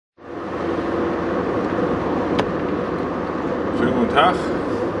Tag.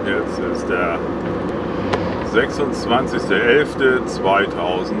 Jetzt ist der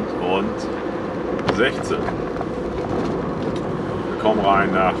 26.11.2016. Wir kommen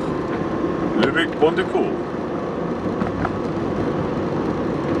rein nach Lübeck, Buntekuh.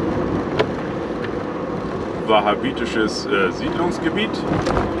 Wahhabitisches Siedlungsgebiet.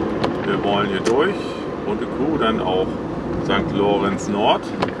 Wir wollen hier durch. Buntekuh, dann auch St. Lorenz Nord.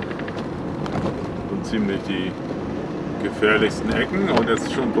 Und ziemlich die gefährlichsten Ecken. Und jetzt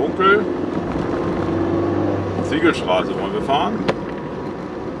ist schon dunkel. Ziegelstraße wollen wir fahren.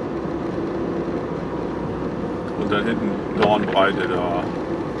 Und dann hinten Dornbreite da.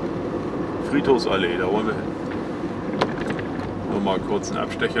 Friedhofsallee, da wollen wir hin. Nur mal kurz einen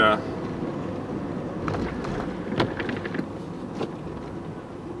Abstecher.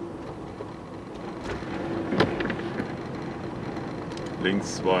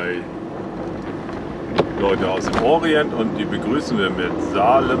 Links zwei Leute aus dem Orient und die begrüßen wir mit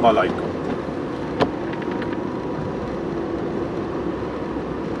Salam Aleikum.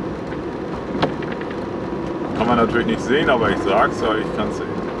 Kann man natürlich nicht sehen, aber ich sag's, ich kann es sehen.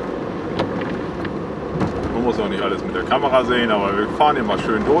 Man muss auch nicht alles mit der Kamera sehen, aber wir fahren hier mal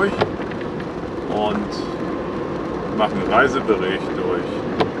schön durch und machen einen Reisebericht durch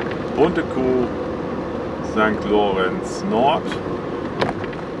Buntekuh, St. Lorenz Nord.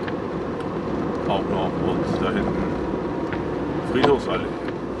 Auch noch und da hinten Friedhofsallee.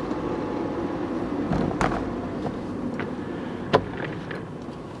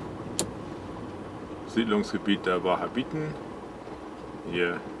 Siedlungsgebiet der Wahhabiten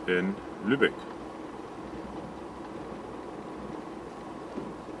hier in Lübeck.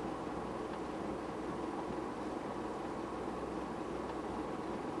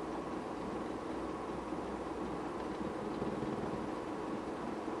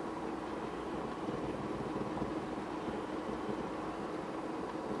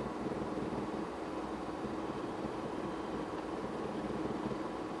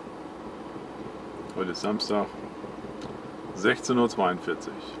 Heute ist Samstag, 16:42 Uhr,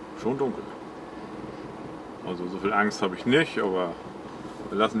 schon dunkel. Also so viel Angst habe ich nicht, aber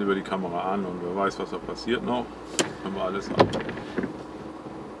wir lassen lieber die Kamera an und wer weiß, was da passiert noch. Können wir alles haben.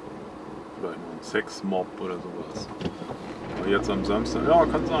 Vielleicht noch ein Sexmob oder sowas. Aber jetzt am Samstag, ja,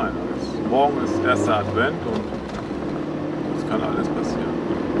 kann sein. Also morgen ist erster Advent und das kann alles passieren.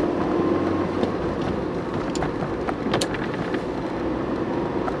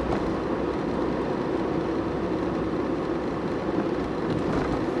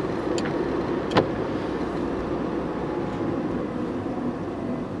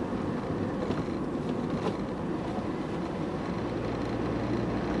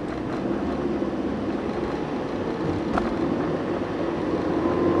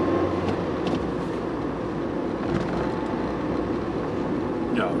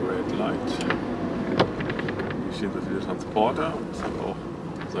 Ja, Red Light. Hier stehen so viele Transporter und das hat auch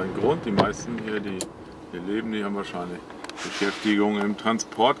seinen Grund. Die meisten hier, die hier leben, die haben wahrscheinlich Beschäftigung im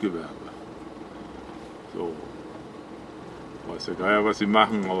Transportgewerbe. So, weiß der Geier, was sie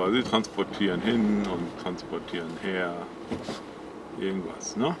machen, aber sie transportieren hin und transportieren her.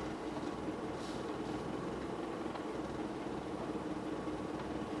 Irgendwas, ne?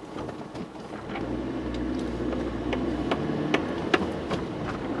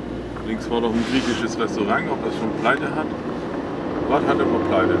 Links war doch ein griechisches Restaurant, ob das schon Pleite hat. Was hat immer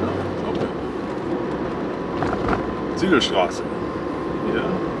Pleite, ne? Okay. Ziegelstraße. Hier.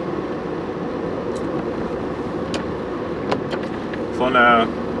 Von der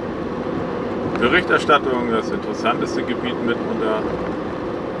Berichterstattung das interessanteste Gebiet mitunter.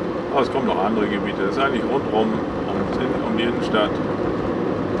 Aber es kommen noch andere Gebiete. Es ist eigentlich rundherum um die Innenstadt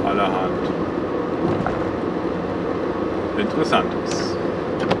allerhand Interessantes.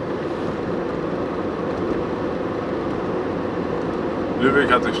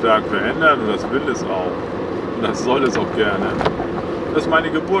 Lübeck hat sich stark verändert und das will es auch. Und das soll es auch gerne. Das ist meine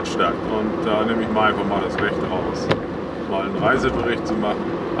Geburtsstadt und da nehme ich mal einfach mal das Recht raus, mal einen Reisebericht zu machen,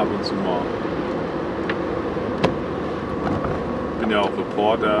 ab und zu mal. Ich bin ja auch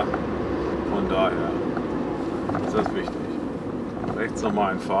Reporter, von daher ist das wichtig. Rechts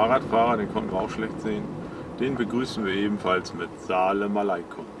nochmal ein Fahrradfahrer, den konnten wir auch schlecht sehen. Den begrüßen wir ebenfalls mit Salam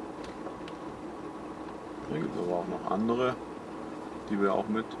Aleikum. Da gibt es aber auch noch andere, die wir auch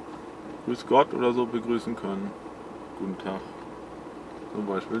mit Grüß Gott oder so begrüßen können. Guten Tag. Zum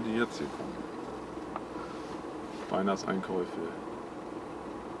Beispiel die jetzt hier kommen. Weihnachtseinkäufe.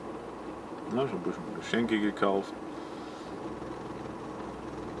 Na, schon ein bisschen Geschenke gekauft.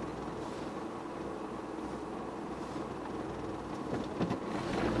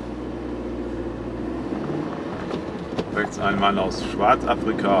 Rechts ein Mann aus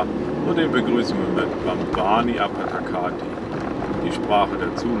Schwarzafrika und den begrüßen wir mit Bambani Apatakati, die Sprache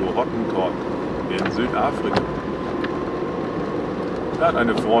der Zulu Hottentot in Südafrika. Er hat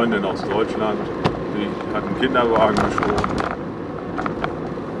eine Freundin aus Deutschland, die hat einen Kinderwagen geschoben.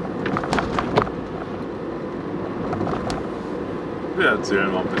 Wir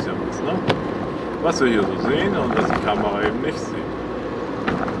erzählen mal ein bisschen was, ne? Was wir hier so sehen und was die Kamera eben nicht sieht.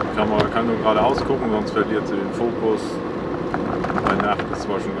 Die Kamera kann nur geradeaus gucken, sonst verliert sie den Fokus. Bei Nacht ist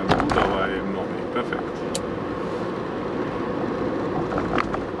zwar schon ganz gut, aber eben noch nicht perfekt.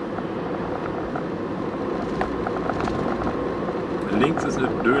 Links ist eine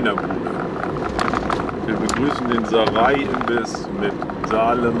Dönerbude. Wir begrüßen den Sarai-Imbiss mit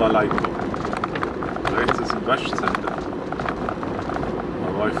Salam Aleikum. Rechts ist ein Waschcenter.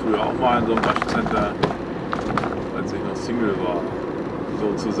 Da war ich früher auch mal in so einem Waschcenter, als ich noch Single war,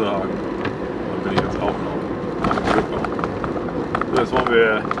 sozusagen. Da bin ich jetzt auch noch. Zum Glück auch. So, jetzt wollen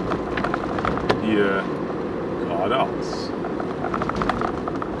wir hier geradeaus.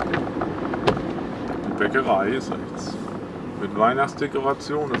 Die Bäckerei ist rechts. Mit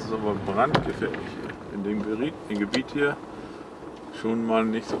Weihnachtsdekoration, das ist aber brandgefährlich hier. In dem Gebiet hier schon mal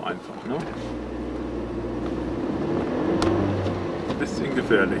nicht so einfach, ne? Bisschen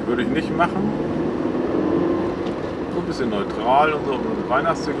gefährlich, würde ich nicht machen. So ein bisschen neutral und so. Und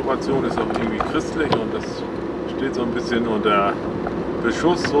Weihnachtsdekoration ist auch irgendwie christlich und das steht so ein bisschen unter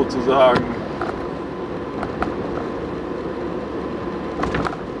Beschuss sozusagen.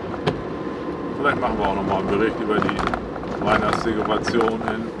 Vielleicht machen wir auch noch mal einen Bericht über die Weihnachtsdekoration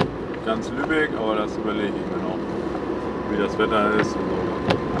in ganz Lübeck, aber das überlege ich mir noch, wie das Wetter ist und so.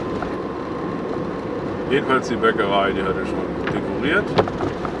 Jedenfalls die Bäckerei, die hatte schon dekoriert.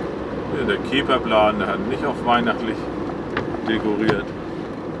 Hier der Kebabladen, der hat nicht auf weihnachtlich dekoriert.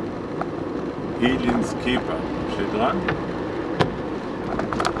 Helins Kebab steht dran.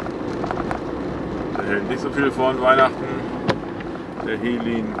 Der hält nicht so viel von Weihnachten, der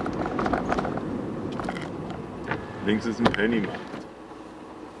Helin. Links ist ein Pennymarkt.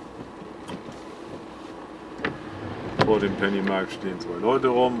 Vor dem Pennymarkt stehen zwei Leute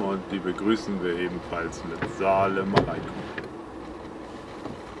rum und die begrüßen wir ebenfalls mit Salam Aleikum.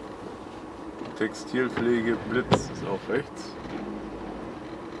 Textilpflege Blitz ist auch rechts.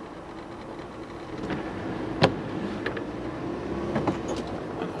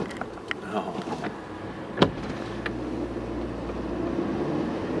 Ja.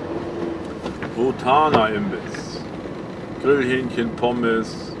 Rotana Imbiss. Grillhähnchen,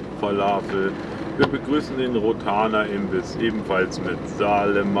 Pommes, Falafel. Wir begrüßen den Rotana Imbiss ebenfalls mit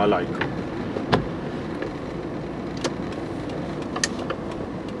Salam Aleikum.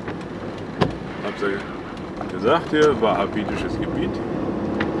 Hab's ja gesagt, hier war wahhabitisches Gebiet.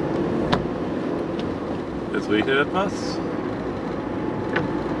 Jetzt regnet etwas.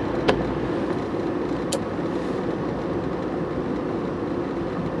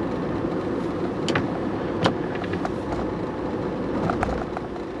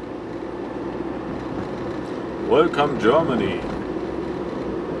 Welcome Germany.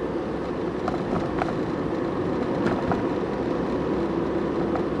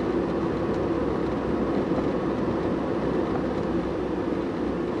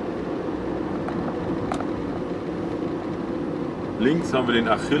 Links haben wir den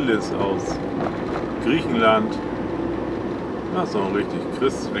Achilles aus Griechenland. Das ist noch ein richtig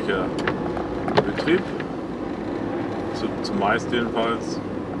christlicher Betrieb. Zumeist jedenfalls.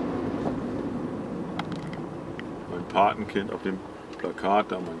 Patenkind auf dem Plakat,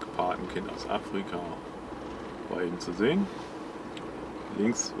 da mein Patenkind aus Afrika war eben zu sehen.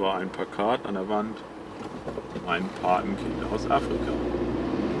 Links war ein Plakat an der Wand, mein Patenkind aus Afrika.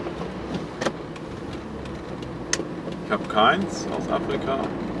 Ich habe keins aus Afrika.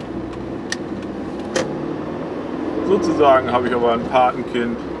 Sozusagen habe ich aber ein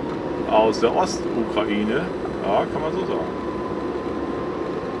Patenkind aus der Ostukraine, ja, kann man so sagen.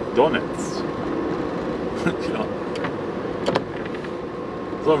 Donetsk. Ja.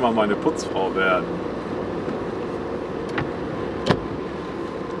 Soll mal meine Putzfrau werden.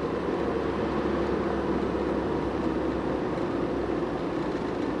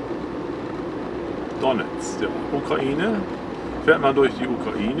 Donetsk, ja. Ukraine. Fährt man durch die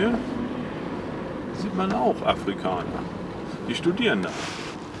Ukraine, sieht man auch Afrikaner. Die studieren da.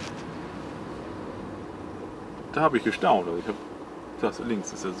 Da habe ich gestaunt. Also ich habe das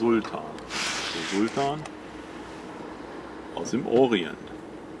links ist der Sultan. Der Sultan aus dem Orient.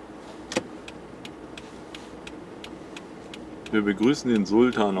 Wir begrüßen den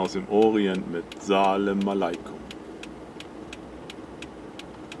Sultan aus dem Orient mit Salam Aleikum.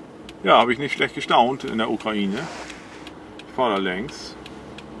 Ja, habe ich nicht schlecht gestaunt in der Ukraine. fahre da längs.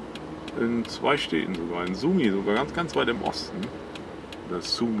 In 2 Städten sogar. In Sumi, sogar ganz weit im Osten. Oder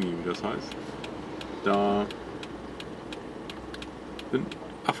Sumi, wie das heißt. Da sind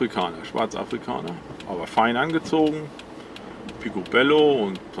Afrikaner, Schwarzafrikaner, aber fein angezogen. Picobello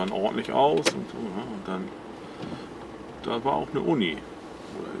und dann ordentlich aus und so. Ja. Und dann, da war auch eine Uni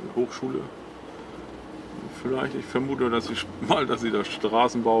oder eine Hochschule. Vielleicht, ich vermute, dass sie da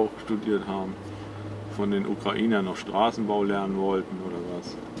Straßenbau studiert haben. Von den Ukrainern noch Straßenbau lernen wollten oder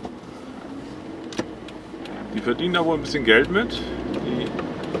was. Die verdienen da wohl ein bisschen Geld mit, die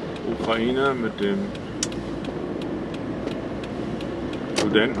Ukrainer, mit dem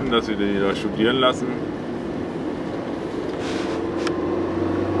Studenten, dass sie die da studieren lassen.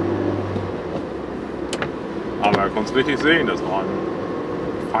 Aber man konnte es richtig sehen, das waren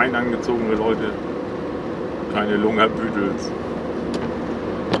fein angezogene Leute, keine Lungerbüdels.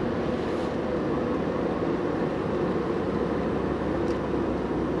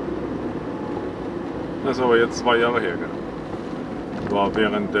 Das ist aber jetzt 2 Jahre her. War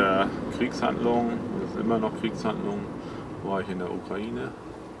während der Kriegshandlungen, das ist immer noch Kriegshandlungen, war ich in der Ukraine.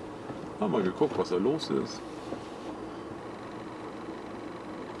 Haben mal geguckt, was da los ist.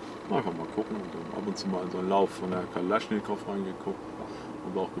 Einfach mal gucken und dann ab und zu mal in so einen Lauf von der Kalaschnikow reingeguckt,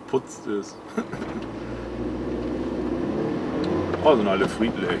 ob auch geputzt ist. Oh, sind alle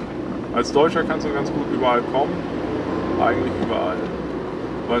friedlich. Als Deutscher kannst du ganz gut überall kommen, eigentlich überall.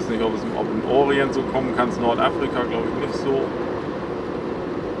 Ich weiß nicht, ob im Orient so kommen kannst, Nordafrika glaube ich nicht so.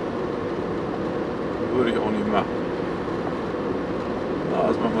 Würde ich auch nicht machen. Ja,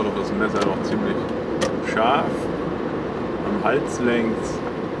 das machen wir doch das Messer doch ziemlich scharf. Am Hals längs.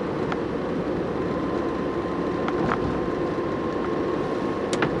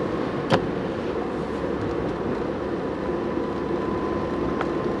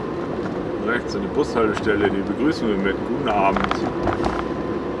 Rechts eine Bushaltestelle, die begrüßen wir mit guten Abend.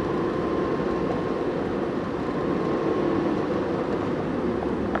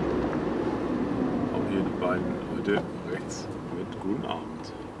 Auch hier die beiden Leute rechts mit guten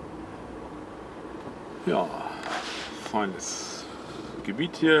Abend. Ja, feines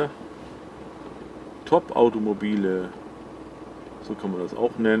Gebiet hier. Top-Automobile. So kann man das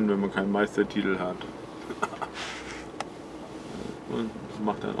auch nennen, wenn man keinen Meistertitel hat. Und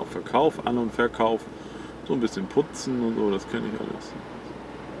macht dann auch Verkauf, An- und Verkauf, so ein bisschen putzen und so, das kenne ich alles.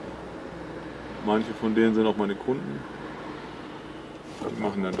 Manche von denen sind auch meine Kunden. Die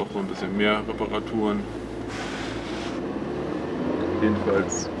machen dann doch so ein bisschen mehr Reparaturen.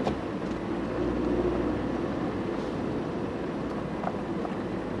 Jedenfalls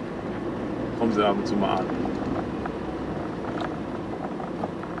kommen sie ab und zu mal an.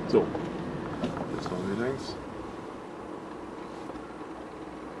 So, jetzt fahren wir längs.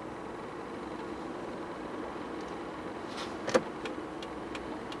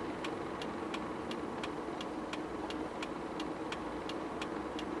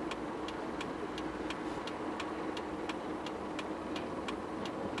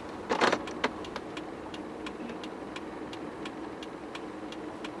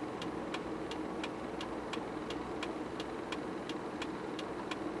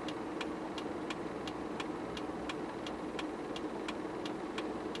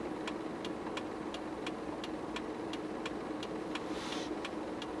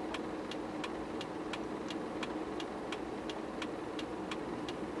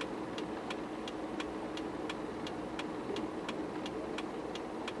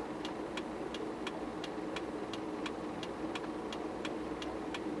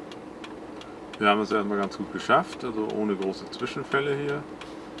 Wir haben es erstmal ganz gut geschafft, also ohne große Zwischenfälle hier.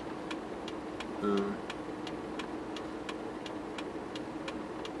 Wir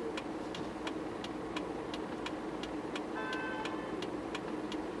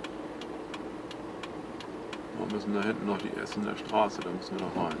müssen da hinten noch die Essener Straße, da müssen wir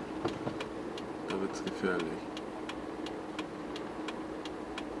noch rein. Da wird es gefährlich.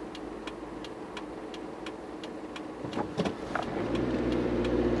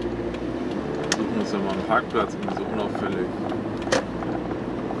 Ist ja mal ein Parkplatz, irgendwie so unauffällig.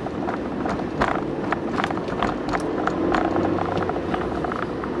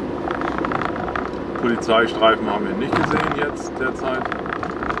 Polizeistreifen haben wir nicht gesehen jetzt derzeit.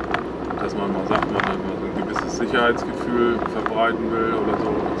 Dass man mal sagt, man so ein gewisses Sicherheitsgefühl verbreiten will oder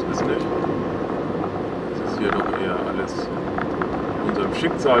so, das ist nicht. Das ist hier doch eher alles unserem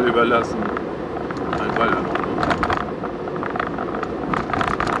Schicksal überlassen. Ein weiter noch.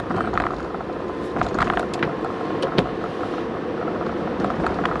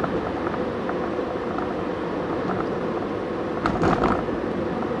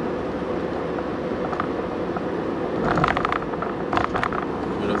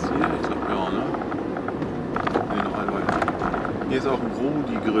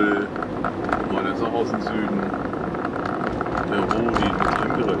 Rudi-Grill. Guck mal, der ist auch aus dem Süden. Der Rudi mit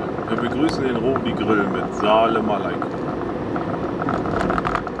seinem Grill. Wir begrüßen den Rudi-Grill mit Salem Aleikum.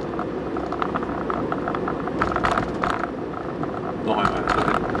 Noch ein Einer.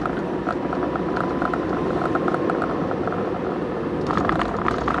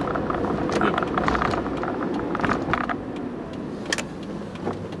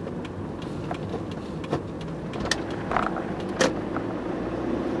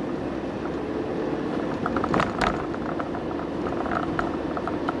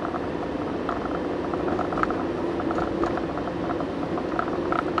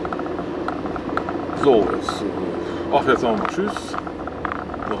 So, jetzt sagen wir mal Tschüss.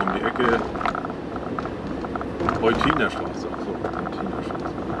 Noch um die Ecke. Eutinerstraße. So,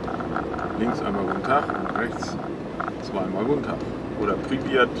 Eutinerstraße. Links einmal guten Tag und rechts zweimal guten Tag. Oder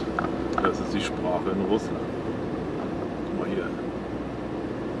Priviert, das ist die Sprache in Russland. Guck mal hier.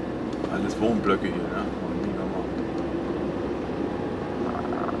 Alles Wohnblöcke hier, ne?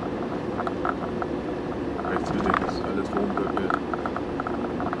 Rechts wie links, alles Wohnblöcke.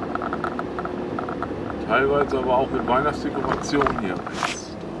 Teilweise aber auch mit Weihnachtsdekoration hier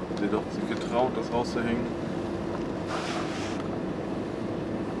rechts. Da haben sie doch sich getraut, das rauszuhängen.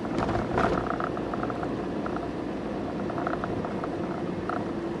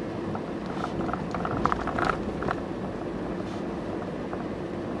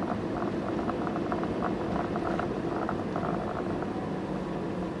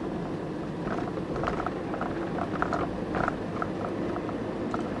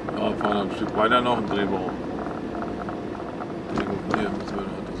 Ja, fahren ein Stück weiter noch ein Drehbaum. Hier müssen wir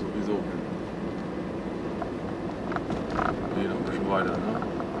doch sowieso hin. Hier noch ein bisschen weiter, ne?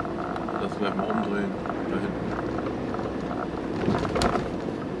 Das werden wir umdrehen. Da hinten.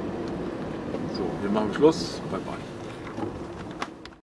 So, hier machen wir Schluss. Bye bye.